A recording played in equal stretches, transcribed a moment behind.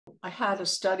I had a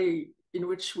study in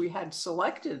which we had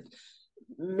selected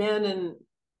men in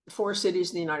 4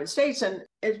 cities in the United States. And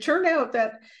it turned out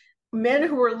that men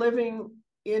who were living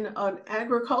in an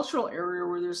agricultural area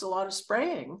where there's a lot of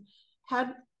spraying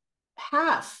had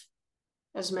half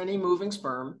as many moving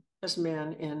sperm as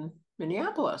men in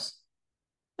Minneapolis.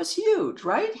 That's huge,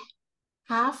 right?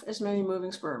 Half as many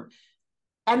moving sperm.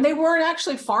 And they weren't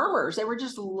actually farmers. They were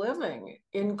just living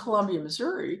in Columbia,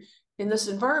 Missouri, in this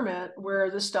environment where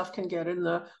this stuff can get in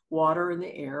the water and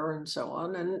the air and so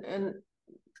on. And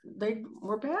they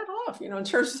were bad off, in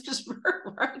terms of just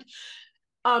sperm, right?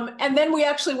 And then we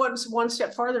actually went one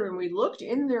step farther and we looked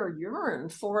in their urine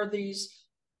for these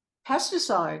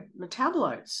pesticide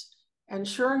metabolites. And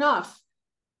sure enough,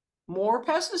 more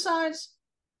pesticides,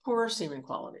 poorer semen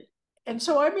quality. And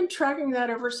so I've been tracking that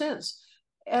ever since.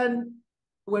 And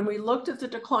when we looked at the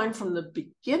decline from the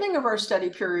beginning of our study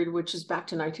period, which is back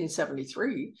to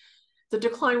 1973, the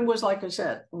decline was, like I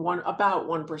said, about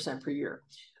 1% per year.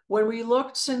 When we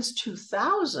looked since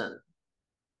 2000,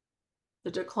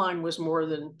 the decline was more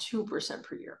than 2%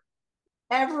 per year.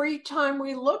 Every time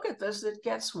we look at this, it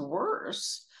gets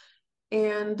worse.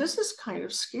 And this is kind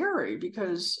of scary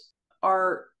because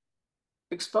our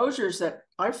exposures that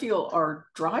I feel are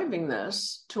driving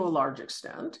this to a large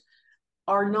extent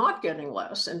are not getting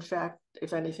less. In fact,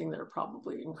 if anything, they're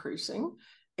probably increasing.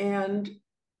 And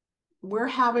we're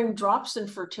having drops in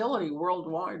fertility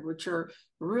worldwide, which are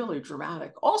really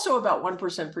dramatic. Also about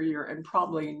 1% per year and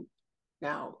probably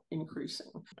now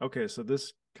increasing. Okay, so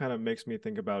this kind of makes me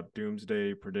think about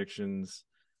doomsday predictions.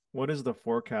 What is the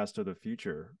forecast of the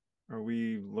future? Are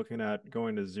we looking at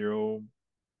going to zero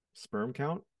sperm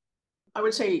count? I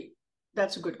would say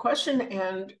that's a good question.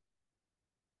 And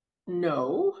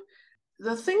no,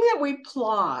 the thing that we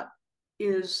plot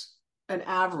is an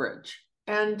average.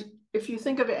 And if you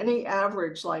think of any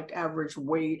average, like average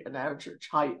weight and average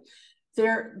height,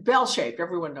 they're bell-shaped.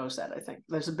 Everyone knows that, I think.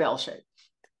 There's a bell shape.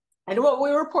 And what we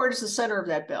report is the center of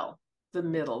that bell, the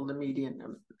middle, the median,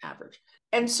 average.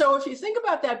 And so if you think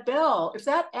about that bell, if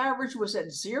that average was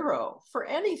at 0 for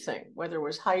anything, whether it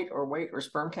was height or weight or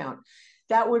sperm count,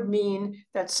 that would mean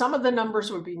that some of the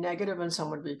numbers would be negative and some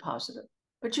would be positive.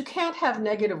 But you can't have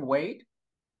negative weight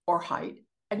or height,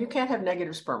 and you can't have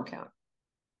negative sperm count.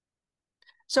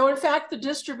 So in fact, the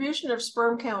distribution of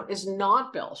sperm count is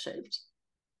not bell-shaped.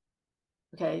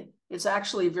 Okay, it's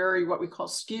actually very what we call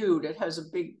skewed. It has a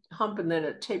big hump and then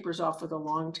it tapers off with a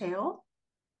long tail.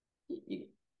 You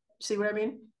see what I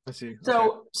mean? I see. So,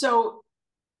 okay. So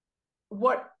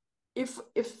what if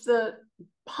the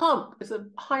hump, if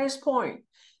the highest point,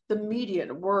 the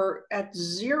median, were at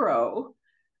 0,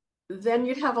 then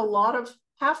you'd have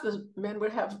half the men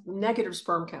would have negative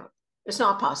sperm count. It's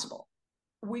not possible.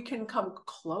 We can come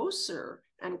closer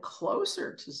and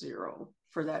closer to 0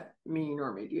 for that mean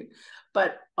or median,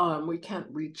 but we can't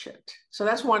reach it. So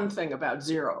that's one thing about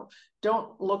 0.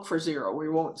 Don't look for 0. We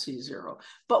won't see 0,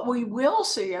 but we will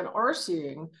see and are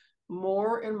seeing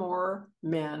more and more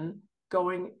men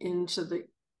going into the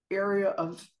area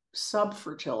of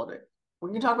subfertility.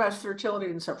 We can talk about fertility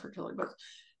and subfertility, but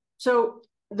so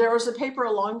there was a paper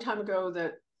a long time ago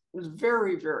that was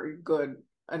very, very good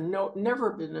and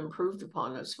never been improved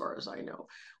upon as far as I know,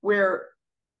 where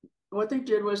what they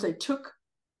did was they took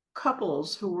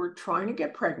couples who were trying to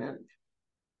get pregnant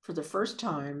for the first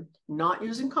time, not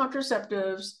using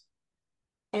contraceptives,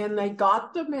 and they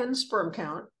got the men's sperm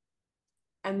count,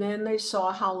 and then they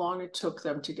saw how long it took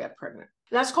them to get pregnant.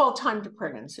 That's called time to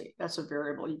pregnancy. That's a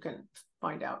variable you can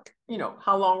find out.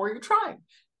 How long were you trying?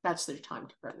 That's the time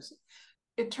to pregnancy.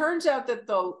 It turns out that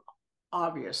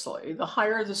obviously, the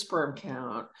higher the sperm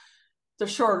count, the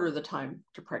shorter the time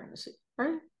to pregnancy,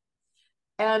 right?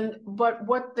 But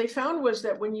what they found was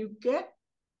that when you get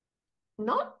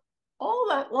not all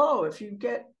that low, if you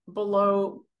get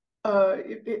below,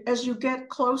 as you get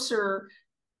closer,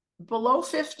 below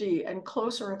 50 and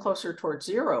closer towards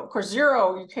 0, of course,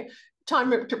 0, you can't,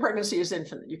 time to pregnancy is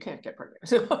infinite. You can't get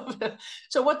pregnant.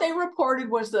 So what they reported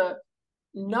was the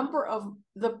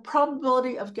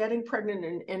probability of getting pregnant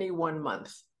in any 1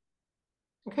 month.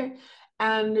 Okay.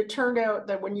 And it turned out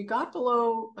that when you got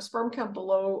below a sperm count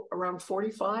below around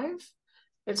 45,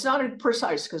 it's not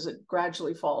precise because it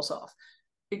gradually falls off.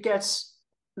 It gets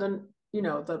the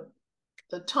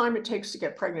time it takes to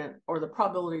get pregnant, or the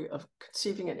probability of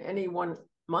conceiving in any 1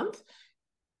 month,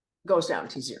 goes down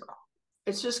to 0.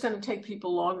 It's just going to take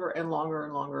people longer and longer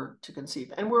and longer to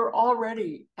conceive. And we're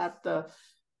already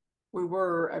we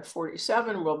were at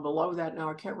 47, well below that now.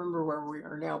 I can't remember where we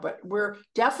are now, but we're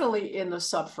definitely in the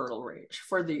subfertile range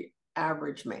for the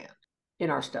average man in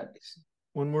our studies.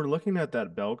 When we're looking at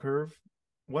that bell curve,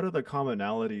 what are the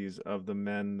commonalities of the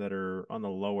men that are on the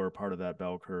lower part of that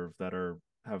bell curve that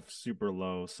have super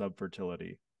low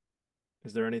subfertility?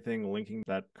 Is there anything linking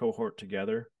that cohort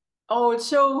together? Oh, it's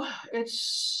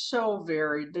so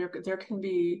varied. There can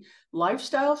be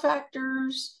lifestyle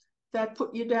factors that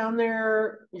put you down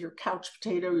there. You're couch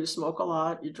potato, you smoke a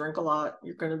lot, you drink a lot,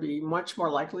 you're going to be much more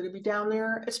likely to be down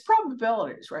there. It's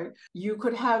probabilities, right? You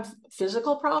could have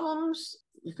physical problems.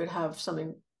 You could have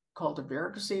something called a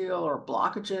varicocele or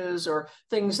blockages or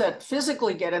things that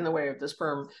physically get in the way of the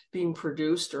sperm being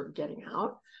produced or getting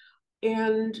out.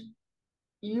 And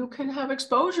you can have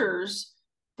exposures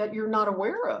that you're not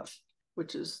aware of,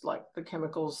 which is like the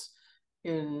chemicals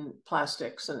in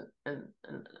plastics and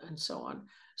so on.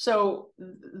 So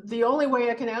the only way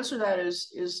I can answer that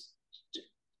is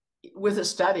with a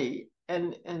study.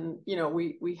 And you know,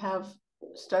 we have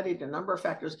studied a number of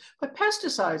factors, but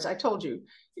pesticides, I told you,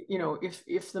 you know,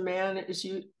 if the man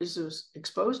is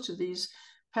exposed to these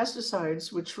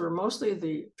pesticides, which were mostly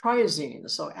the triazines,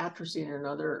 so atrazine and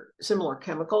other similar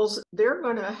chemicals, they're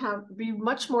going to be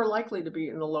much more likely to be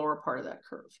in the lower part of that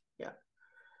curve. Yeah.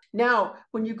 Now,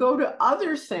 when you go to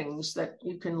other things that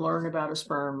you can learn about a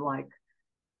sperm, like,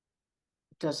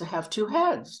 does it have two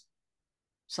heads?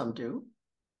 Some do.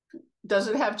 Does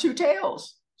it have two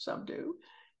tails? Some do.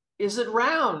 Is it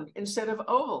round instead of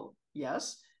oval?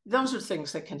 Yes. Those are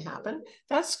things that can happen.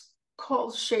 That's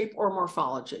called shape or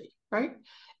morphology, right?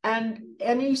 And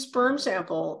any sperm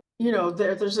sample, you know,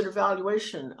 there's an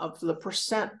evaluation of the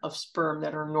percent of sperm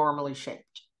that are normally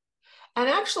shaped. And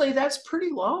actually, that's pretty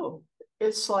low.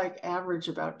 It's like average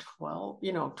about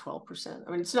 12%.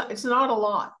 I mean, it's not a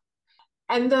lot.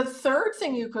 And the third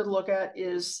thing you could look at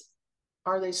is,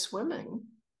 are they swimming?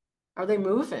 Are they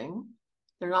moving?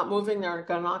 They're not moving, they're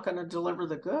not going to deliver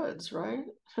the goods, right?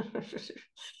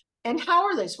 And how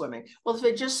are they swimming? Well, if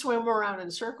they just swim around in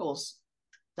circles,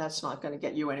 that's not going to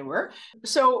get you anywhere.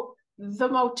 So the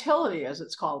motility, as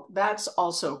it's called, that's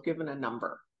also given a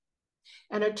number.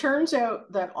 And it turns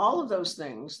out that all of those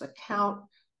things, the count,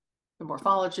 the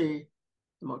morphology,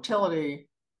 the motility,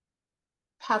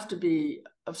 have to be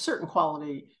of certain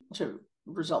quality to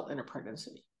result in a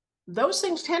pregnancy. Those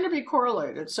things tend to be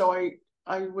correlated. So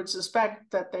I would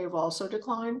suspect that they've also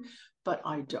declined, but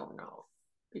I don't know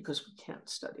because we can't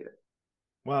study it.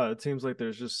 Wow, it seems like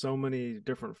there's just so many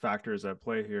different factors at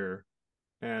play here.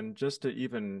 And just to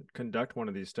even conduct one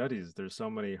of these studies, there's so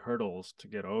many hurdles to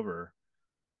get over.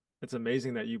 It's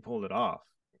amazing that you pulled it off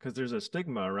because there's a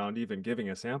stigma around even giving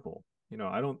a sample. You know,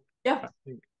 I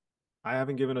think I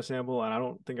haven't given a sample, and I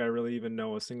don't think I really even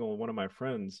know a single one of my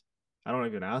friends. I don't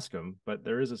even ask them, but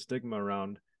there is a stigma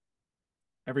around.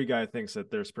 Every guy thinks that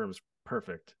their sperm's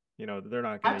perfect. You know, they're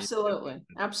not going to.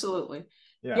 Absolutely.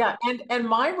 Yeah. And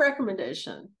my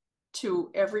recommendation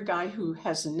to every guy who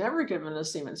has never given a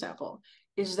semen sample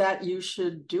is that you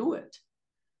should do it.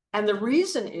 And the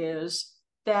reason is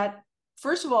that,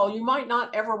 first of all, you might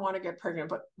not ever want to get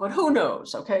pregnant, but who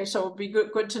knows? Okay. So it'd be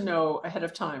good to know ahead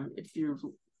of time if you're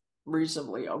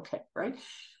reasonably okay, right?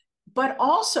 But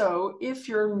also, if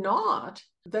you're not,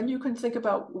 then you can think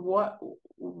about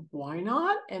why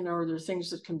not? And are there things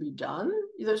that can be done?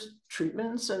 There's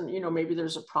treatments, and you know, maybe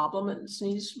there's a problem that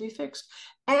needs to be fixed.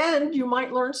 And you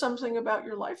might learn something about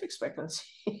your life expectancy.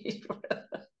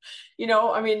 You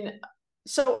know, I mean,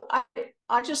 so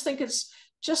I just think it's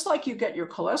just like you get your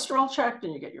cholesterol checked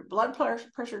and you get your blood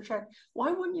pressure checked.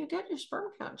 Why wouldn't you get your sperm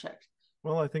count checked?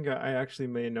 Well, I think I actually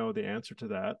may know the answer to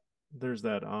that. There's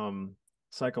that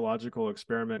psychological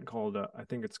experiment called I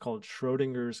think it's called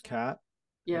Schrodinger's cat.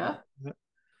 Yeah.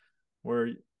 Where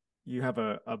you have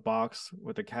a box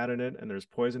with a cat in it and there's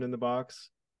poison in the box,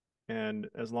 and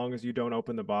as long as you don't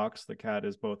open the box, the cat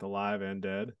is both alive and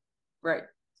dead. Right.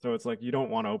 So it's like you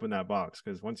don't want to open that box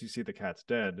because once you see the cat's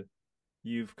dead,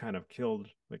 you've kind of killed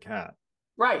the cat.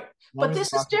 Right. But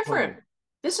this is different.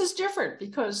 This is different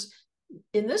because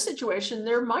in this situation,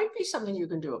 there might be something you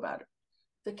can do about it.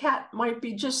 The cat might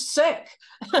be just sick.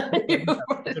 That's a good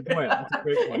point. That's a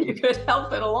great point. You could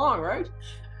help it along, right?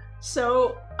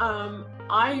 So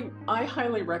I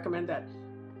highly recommend that.